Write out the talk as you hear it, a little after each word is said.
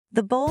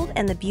The Bold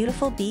and the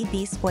Beautiful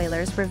BB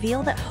spoilers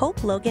reveal that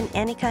Hope, Logan,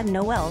 Annika,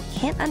 Noel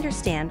can't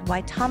understand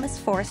why Thomas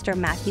Forrester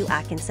Matthew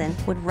Atkinson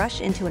would rush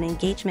into an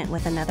engagement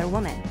with another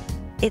woman.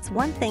 It's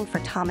one thing for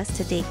Thomas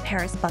to date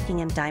Paris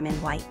Buckingham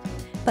Diamond White,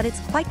 but it's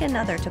quite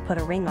another to put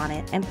a ring on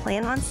it and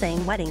plan on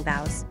saying wedding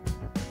vows.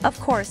 Of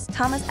course,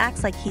 Thomas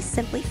acts like he's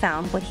simply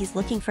found what he's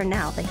looking for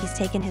now that he's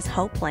taken his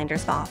Hope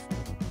blinders off.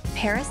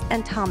 Paris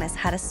and Thomas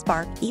had a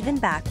spark even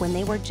back when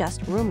they were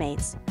just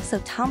roommates, so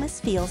Thomas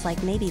feels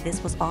like maybe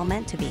this was all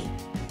meant to be.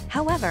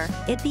 However,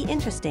 it'd be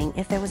interesting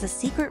if there was a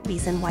secret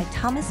reason why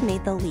Thomas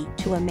made the leap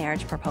to a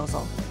marriage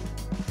proposal.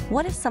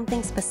 What if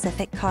something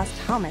specific caused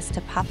Thomas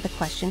to pop the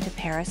question to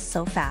Paris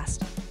so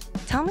fast?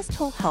 Thomas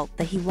told Hope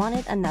that he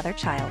wanted another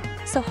child,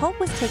 so Hope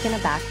was taken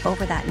aback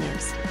over that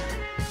news.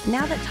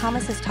 Now that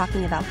Thomas is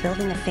talking about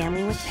building a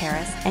family with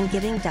Paris and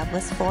giving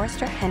Douglas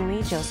Forrester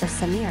Henry Joseph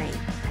Samiri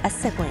a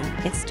sibling,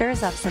 it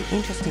stirs up some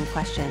interesting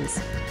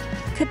questions.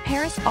 Could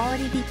Paris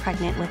already be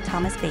pregnant with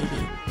Thomas'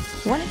 baby?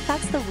 What if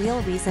that's the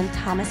real reason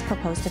Thomas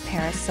proposed to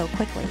Paris so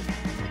quickly?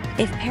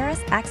 If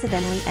Paris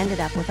accidentally ended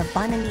up with a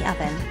bun in the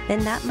oven,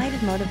 then that might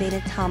have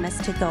motivated Thomas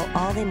to go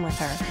all in with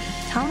her.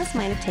 Thomas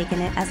might have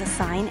taken it as a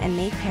sign and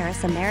made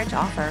Paris a marriage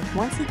offer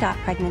once he got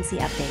pregnancy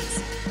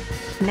updates.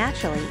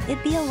 Naturally,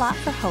 it'd be a lot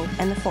for Hope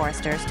and the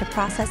Forresters to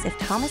process if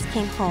Thomas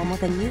came home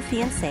with a new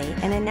fiancée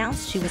and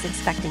announced she was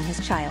expecting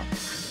his child.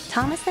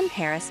 Thomas and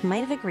Paris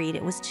might have agreed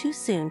it was too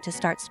soon to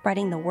start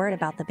spreading the word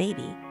about the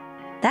baby.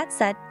 That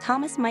said,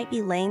 Thomas might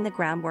be laying the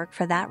groundwork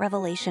for that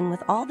revelation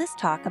with all this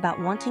talk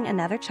about wanting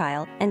another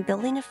child and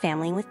building a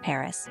family with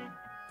Paris.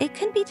 It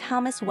could be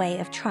Thomas' way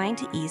of trying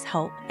to ease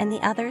Hope and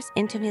the others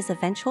into his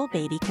eventual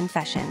baby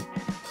confession.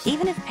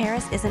 Even if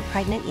Paris isn't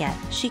pregnant yet,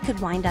 she could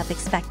wind up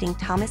expecting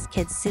Thomas'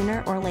 kids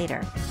sooner or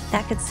later.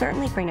 That could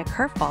certainly bring a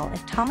curveball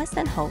if Thomas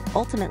and Hope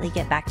ultimately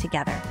get back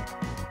together.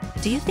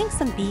 Do you think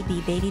some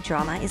BB baby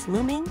drama is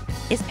looming?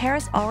 Is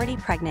Paris already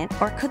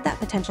pregnant, or could that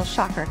potential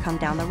shocker come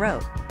down the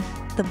road?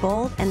 The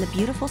Bold and the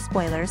Beautiful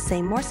spoilers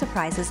say more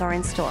surprises are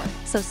in store,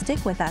 so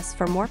stick with us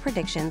for more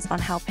predictions on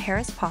how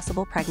Paris'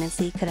 possible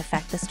pregnancy could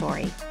affect the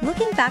story.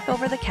 Looking back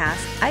over the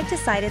cast, I've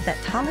decided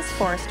that Thomas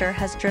Forrester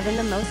has driven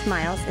the most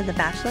miles in The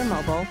Bachelor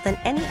Mobile than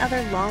any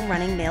other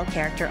long-running male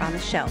character on the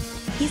show.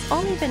 He's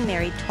only been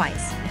married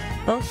twice,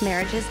 both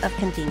marriages of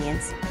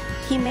convenience.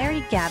 He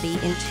married Gabby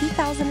in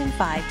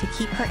 2005 to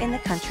keep her in the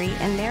country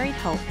and married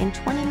Hope in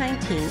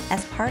 2019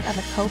 as part of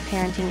a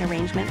co-parenting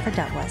arrangement for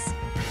Douglas.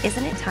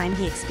 Isn't it time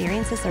he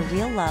experiences a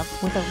real love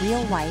with a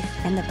real wife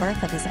and the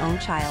birth of his own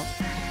child?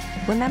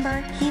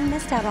 Remember, he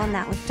missed out on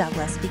that with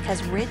Douglas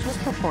because Ridge was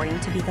purporting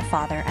to be the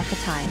father at the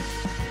time.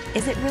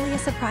 Is it really a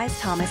surprise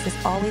Thomas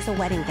is always a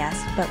wedding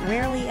guest but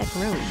rarely a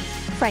groom?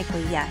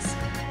 Frankly, yes.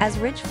 As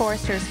Ridge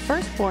Forrester's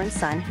firstborn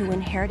son who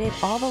inherited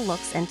all the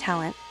looks and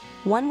talent,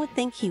 one would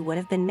think he would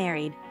have been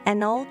married,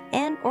 annulled,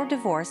 and/or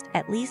divorced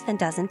at least a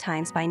dozen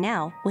times by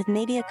now, with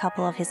maybe a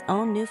couple of his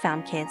own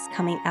newfound kids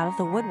coming out of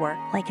the woodwork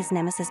like his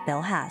nemesis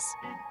Bill has.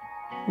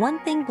 One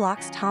thing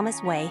blocks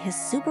Thomas' way: his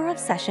super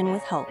obsession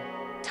with Hope.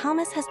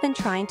 Thomas has been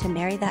trying to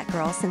marry that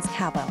girl since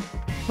Cabo.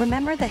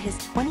 Remember that his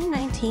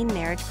 2019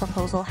 marriage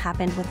proposal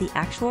happened with the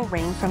actual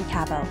ring from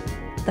Cabo.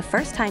 The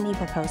first time he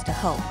proposed to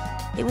Hope,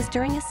 it was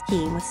during a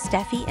scheme with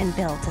Steffi and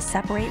Bill to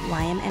separate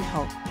Liam and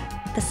Hope.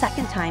 The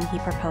second time he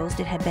proposed,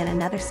 it had been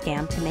another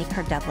scam to make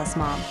her Douglas'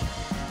 mom.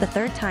 The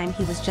third time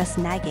he was just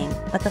nagging,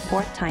 but the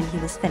fourth time he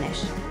was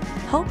finished.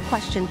 Hope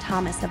questioned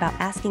Thomas about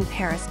asking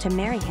Paris to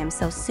marry him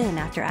so soon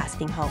after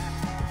asking Hope.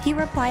 He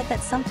replied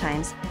that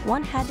sometimes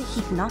one had to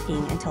keep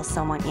knocking until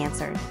someone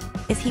answered.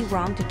 Is he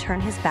wrong to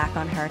turn his back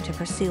on her to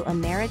pursue a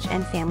marriage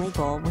and family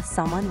goal with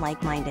someone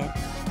like-minded?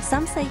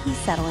 Some say he's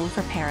settling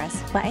for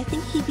Paris, but I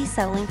think he'd be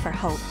settling for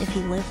Hope if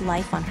he lived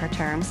life on her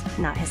terms,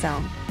 not his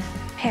own.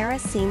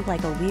 Paris seemed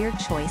like a weird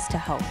choice to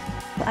Hope,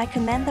 but I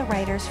commend the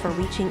writers for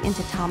reaching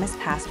into Thomas'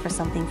 past for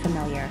something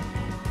familiar.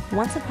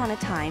 Once upon a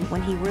time,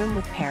 when he roomed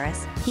with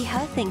Paris, he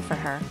had a thing for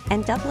her,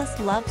 and Douglas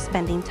loved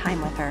spending time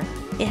with her.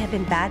 It had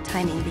been bad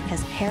timing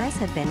because Paris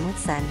had been with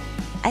Sen.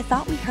 I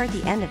thought we heard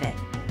the end of it,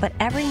 but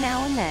every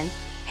now and then,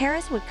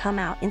 Paris would come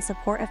out in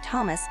support of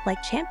Thomas,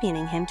 like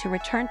championing him to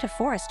return to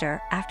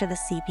Forrester after the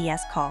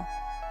CPS call.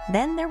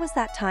 Then there was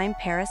that time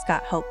Paris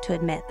got Hope to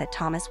admit that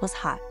Thomas was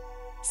hot.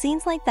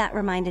 Scenes like that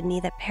reminded me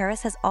that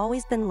Paris has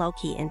always been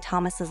low-key in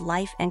Thomas's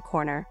life and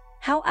corner.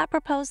 How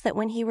apropos that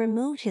when he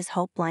removed his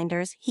Hope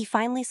blinders, he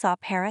finally saw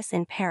Paris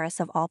in Paris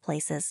of all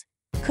places.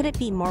 Could it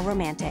be more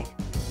romantic?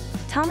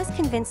 Thomas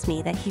convinced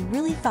me that he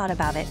really thought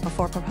about it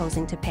before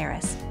proposing to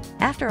Paris.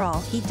 After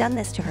all, he'd done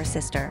this to her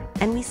sister,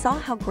 and we saw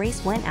how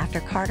Grace went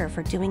after Carter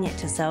for doing it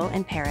to Zoe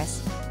and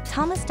Paris.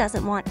 Thomas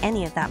doesn't want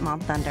any of that mom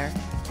thunder.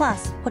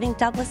 Plus, putting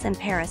Douglas and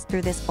Paris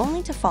through this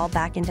only to fall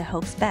back into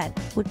Hope's bed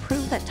would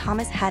prove that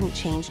Thomas hadn't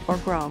changed or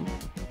grown.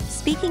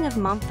 Speaking of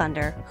mom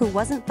thunder, who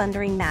wasn't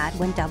thundering mad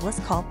when Douglas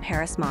called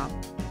Paris mom?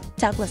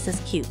 Douglas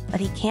is cute, but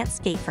he can't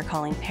skate for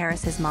calling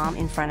Paris his mom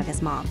in front of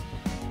his mom.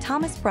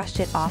 Thomas brushed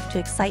it off to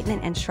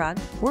excitement and shrugged.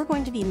 We're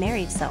going to be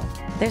married, so.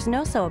 There's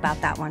no so about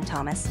that one,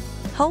 Thomas.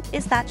 Hope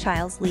is that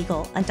child's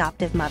legal,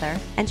 adoptive mother,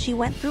 and she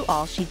went through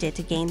all she did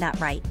to gain that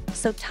right,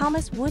 so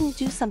Thomas wouldn't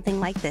do something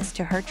like this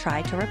to her,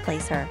 try to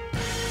replace her.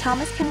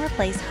 Thomas can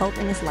replace Hope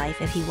in his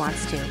life if he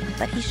wants to,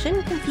 but he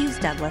shouldn't confuse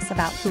Douglas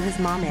about who his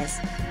mom is.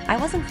 I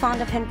wasn't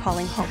fond of him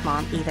calling Hope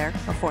mom either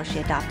before she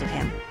adopted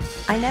him.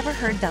 I never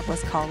heard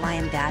Douglas call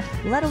Liam dad,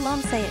 let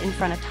alone say it in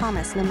front of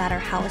Thomas, no matter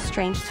how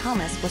estranged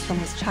Thomas was from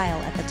his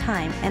child at the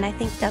time, and I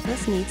think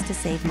Douglas needs to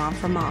save mom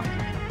for mom.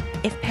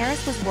 If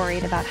Paris was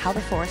worried about how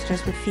the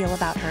Forresters would feel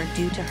about her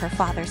due to her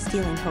father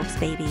stealing Hope's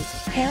baby,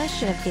 Paris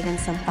should have given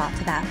some thought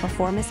to that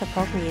before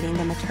misappropriating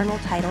the maternal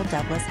title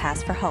Douglas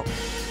has for Hope.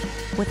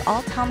 With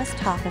all Thomas'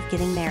 talk of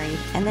getting married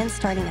and then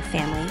starting a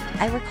family,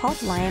 I recalled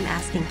Liam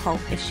asking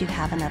Hope if she'd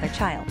have another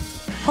child.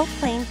 Hope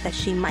claimed that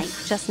she might,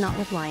 just not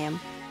with Liam.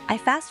 I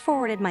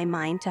fast-forwarded my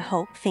mind to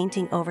Hope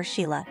fainting over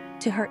Sheila,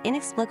 to her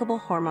inexplicable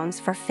hormones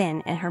for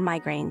Finn and her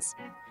migraines.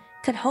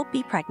 Could Hope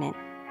be pregnant?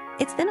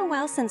 It's been a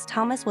while since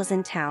Thomas was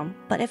in town,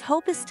 but if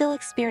Hope is still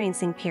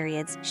experiencing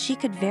periods, she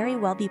could very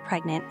well be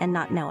pregnant and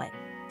not know it.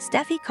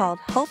 Steffi called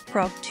Hope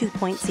broke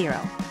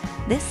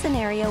 2.0. This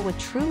scenario would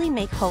truly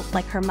make Hope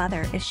like her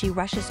mother if she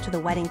rushes to the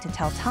wedding to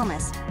tell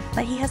Thomas,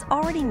 but he has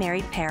already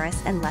married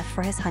Paris and left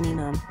for his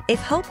honeymoon.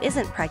 If Hope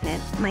isn't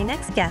pregnant, my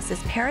next guess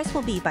is Paris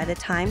will be by the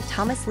time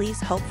Thomas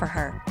leaves Hope for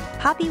her.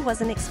 Poppy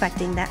wasn't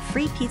expecting that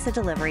free pizza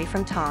delivery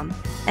from Tom,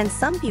 and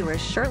some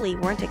viewers surely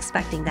weren't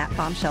expecting that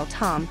bombshell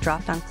Tom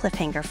dropped on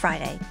Cliffhanger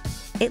Friday.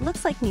 It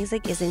looks like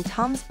music is in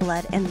Tom's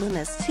blood and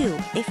Luna's too,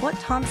 if what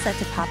Tom said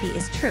to Poppy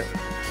is true.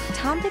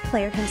 Tom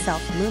declared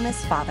himself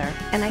Luna's father,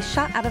 and I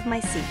shot out of my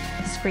seat,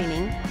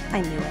 screaming,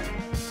 I knew it.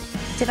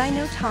 Did I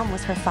know Tom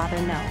was her father?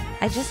 No,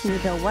 I just knew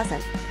Bill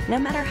wasn't. No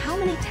matter how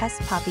many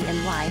tests Poppy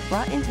and Lai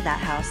brought into that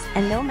house,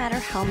 and no matter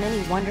how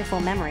many wonderful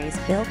memories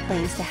Bill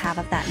claims to have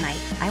of that night,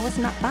 I was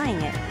not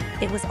buying it.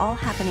 It was all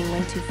happening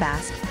way too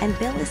fast, and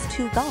Bill is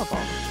too gullible.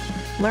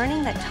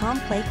 Learning that Tom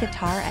played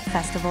guitar at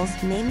festivals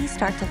made me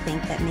start to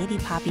think that maybe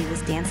Poppy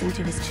was dancing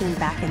to his tune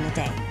back in the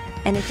day.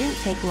 And it didn't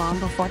take long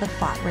before the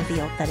plot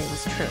revealed that it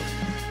was true.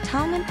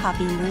 Tom and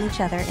Poppy knew each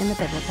other in the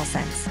biblical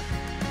sense.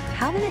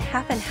 How did it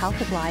happen? How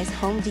could Lai's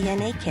home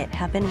DNA kit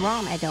have been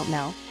wrong? I don't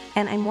know,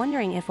 and I'm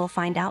wondering if we'll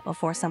find out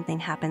before something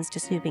happens to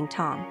Snooping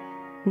Tom.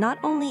 Not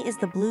only is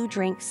the blue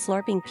drink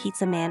slurping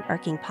pizza man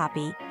irking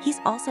Poppy,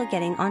 he's also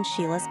getting on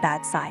Sheila's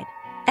bad side.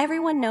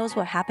 Everyone knows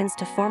what happens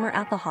to former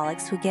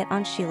alcoholics who get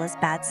on Sheila's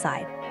bad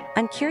side.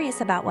 I'm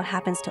curious about what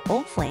happens to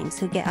old flames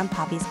who get on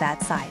Poppy's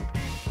bad side.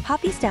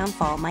 Poppy's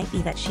downfall might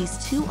be that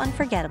she's too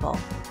unforgettable.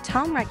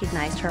 Tom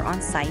recognized her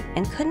on sight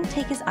and couldn't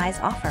take his eyes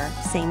off her,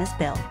 same as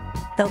Bill.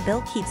 Though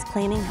Bill keeps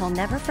claiming he'll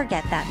never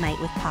forget that night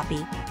with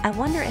Poppy, I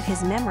wonder if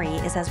his memory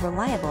is as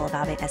reliable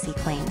about it as he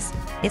claims.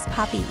 Is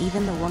Poppy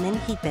even the woman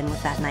he'd been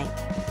with that night?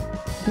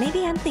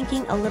 Maybe I'm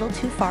thinking a little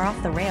too far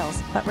off the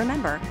rails, but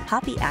remember,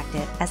 Poppy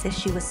acted as if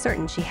she was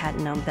certain she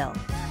hadn't known Bill.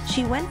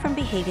 She went from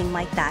behaving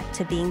like that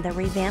to being the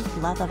revamped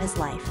love of his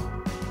life.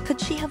 Could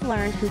she have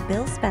learned who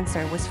Bill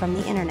Spencer was from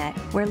the internet,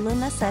 where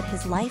Luna said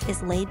his life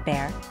is laid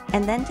bare,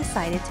 and then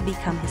decided to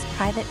become his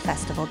private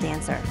festival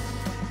dancer?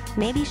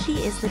 Maybe she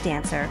is the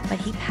dancer, but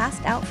he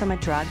passed out from a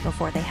drug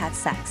before they had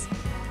sex.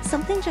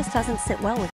 Something just doesn't sit well with